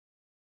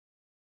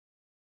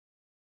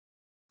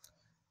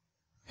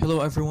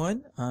Hello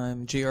everyone,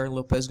 I'm JR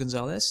Lopez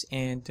Gonzalez,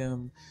 and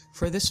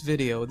for this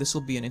video, this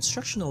will be an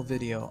instructional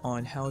video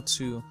on how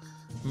to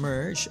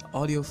merge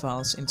audio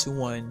files into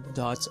one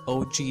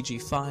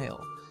 .ogg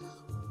file.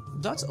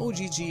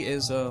 .ogg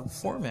is a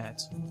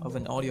format of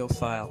an audio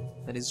file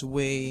that is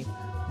way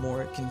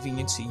more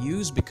convenient to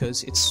use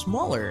because it's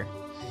smaller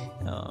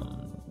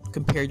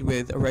compared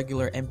with a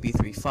regular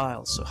MP3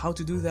 file. So how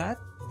to do that?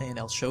 And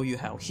I'll show you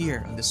how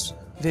here in this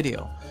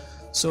video.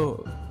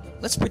 So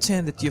let's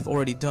pretend that you've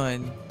already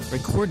done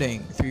recording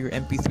through your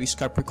MP3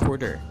 Skype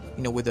recorder,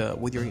 with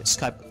your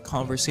Skype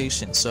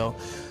conversation. So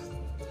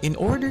in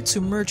order to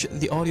merge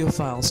the audio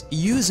files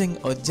using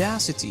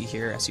Audacity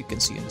here, as you can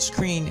see on the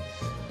screen,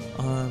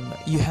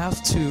 you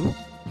have to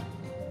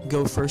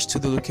go first to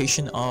the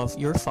location of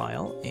your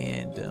file,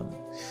 and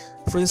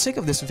for the sake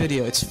of this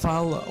video, it's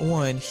file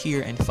 1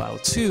 here and file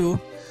 2.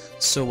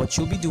 So what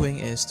you'll be doing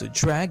is to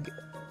drag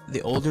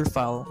the older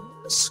file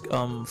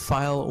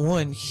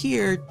one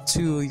here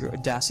to your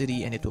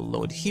Audacity, and it will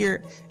load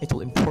here. It will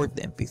import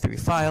the MP3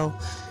 file.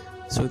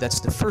 So that's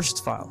the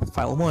first file,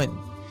 file 1.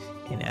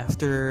 And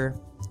after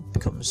it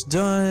becomes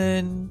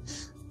done,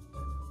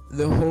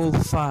 the whole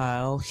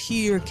file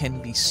here can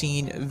be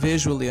seen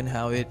visually on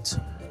how it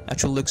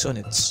actually looks on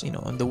its,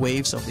 on the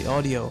waves of the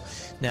audio.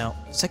 Now,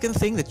 second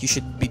thing that you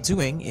should be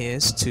doing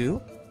is to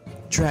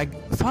drag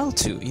file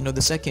 2,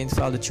 the second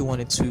file that you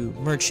wanted to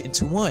merge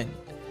into one.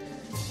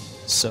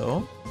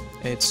 So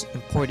it's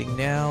importing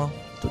now.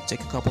 It will take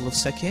a couple of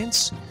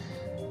seconds,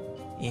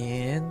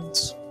 and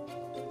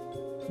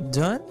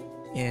done.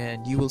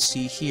 And you will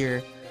see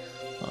here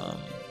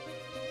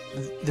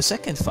the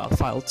second file,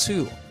 file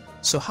 2.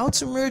 So how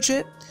to merge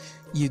it?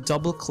 You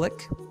double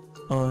click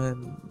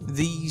on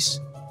these.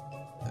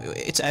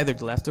 It's either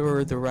the left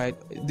or the right.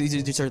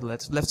 These are the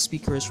left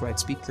speakers, right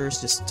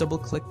speakers. Just double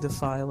click the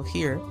file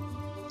here.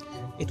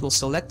 It will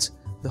select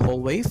the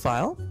whole WAV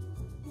file,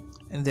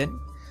 and then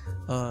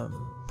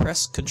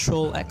press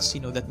Ctrl X,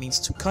 that means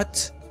to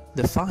cut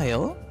the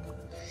file,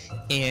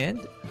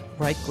 and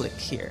right click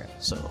here.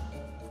 So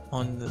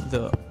on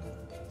the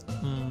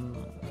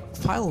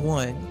file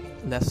 1,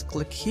 left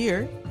click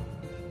here,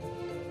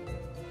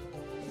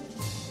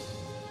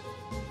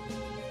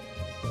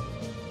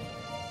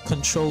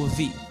 Ctrl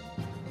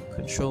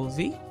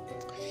V,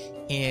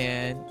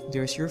 and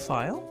there's your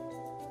file.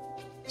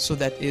 So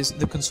that is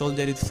the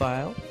consolidated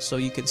file. So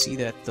you can see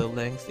that the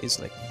length is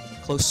like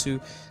close to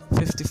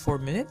 54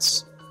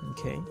 minutes.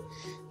 Okay,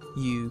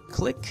 you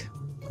click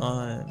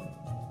on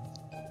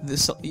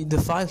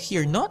the file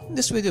here, not in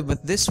this video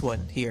but this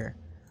one here,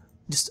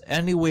 just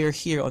anywhere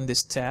here on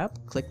this tab.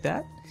 Click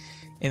that,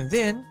 and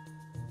then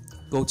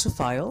go to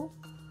File,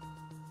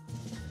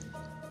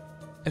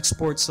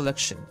 Export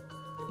Selection.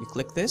 You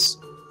click this,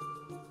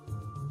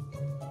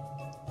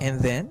 and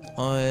then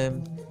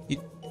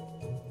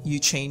you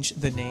change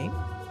the name.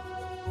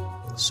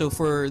 So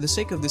for the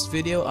sake of this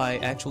video, I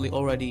actually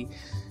already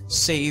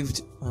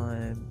saved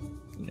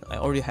I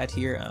already had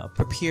here a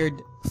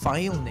prepared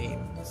file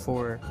name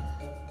for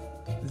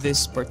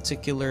this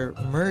particular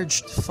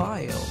merged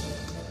file.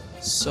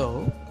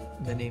 So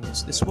the name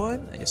is this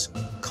one. I just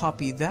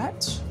copy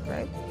that,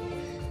 right?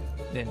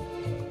 Then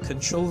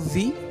Ctrl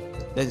V,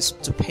 that is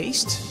to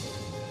paste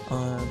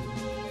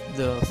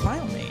the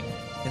file name,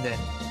 and then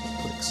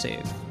click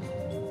Save.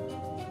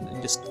 And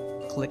then just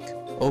click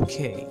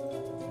OK.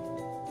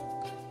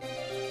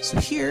 So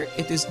here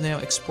it is now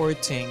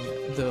exporting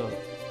the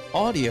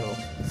audio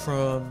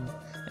from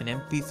an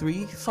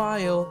MP3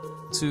 file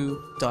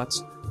to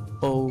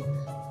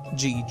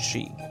 .ogg.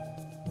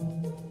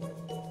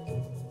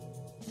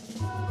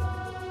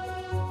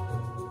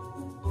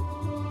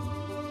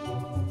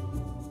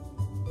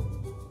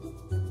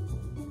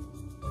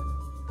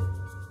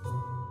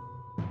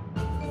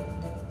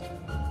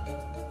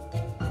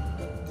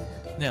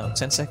 Now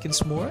 10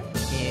 seconds more,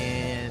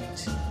 and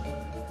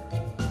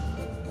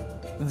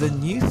the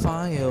new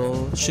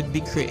file should be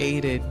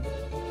created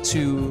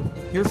to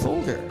your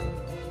folder,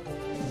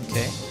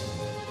 okay,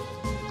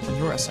 on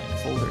your assigned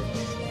folder.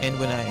 And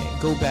when I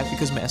go back,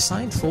 because my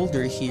assigned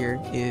folder here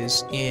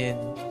is in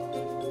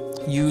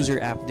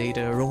user app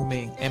data,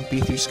 roaming,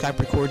 MP3 Skype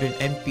recorder,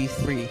 and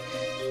MP3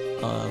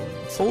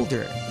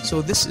 folder.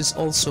 So this is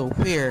also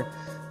where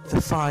the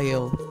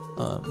file,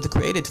 the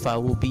created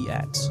file, will be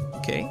at.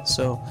 Okay,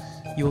 so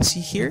you will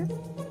see here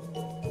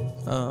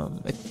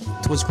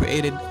it was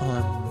created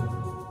on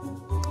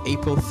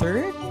April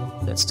 3rd,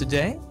 that's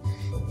today.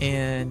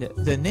 And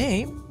the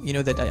name,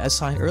 that I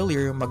assigned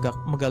earlier,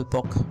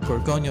 Magalpok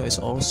Gorgonio, is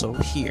also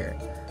here,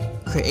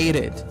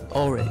 created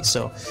already.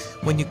 So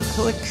when you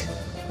click,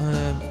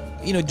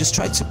 just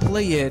try to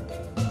play it.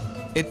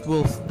 It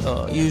will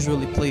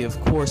usually play, of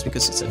course,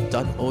 because it's a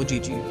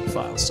 .ogg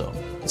file. So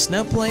it's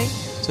now playing.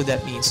 So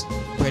that means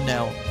we're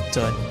now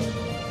done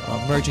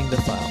merging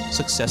the file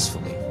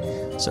successfully.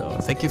 So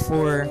thank you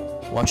for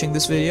watching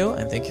this video,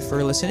 and thank you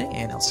for listening,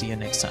 and I'll see you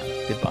next time.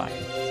 Goodbye.